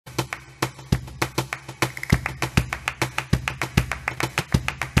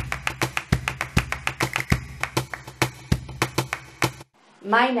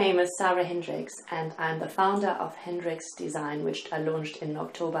My name is Sarah Henrichs and I'm the founder of Henrichs Design, which I launched in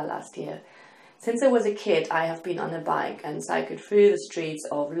October last year. Since I was a kid, I have been on a bike and cycled through the streets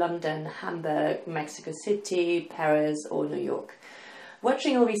of London, Hamburg, Mexico City, Paris or New York.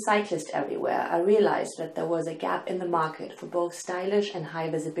 Watching all these cyclists everywhere, I realized that there was a gap in the market for both stylish and high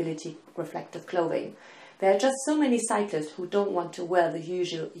visibility reflective clothing. There are just so many cyclists who don't want to wear the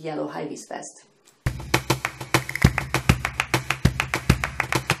usual yellow high-vis vest.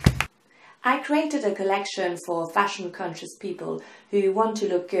 I created a collection for fashion-conscious people who want to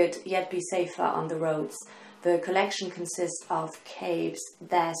look good yet be safer on the roads. The collection consists of capes,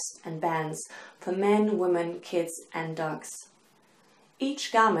 vests and bands for men, women, kids and dogs.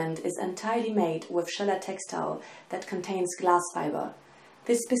 Each garment is entirely made with sheller textile that contains glass fiber.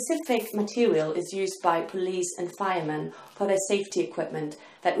 This specific material is used by police and firemen for their safety equipment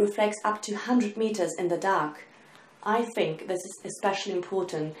that reflects up to 100 meters in the dark. I think this is especially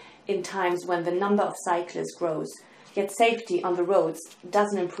important in times when the number of cyclists grows, yet safety on the roads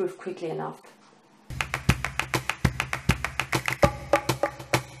doesn't improve quickly enough.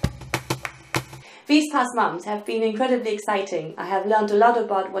 These past months have been incredibly exciting. I have learned a lot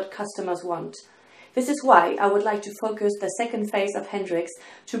about what customers want. This is why I would like to focus the second phase of Henrichs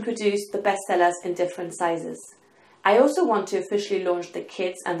to produce the bestsellers in different sizes. I also want to officially launch the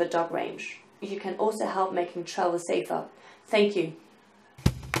kids and the dog range. You can also help making travel safer. Thank you.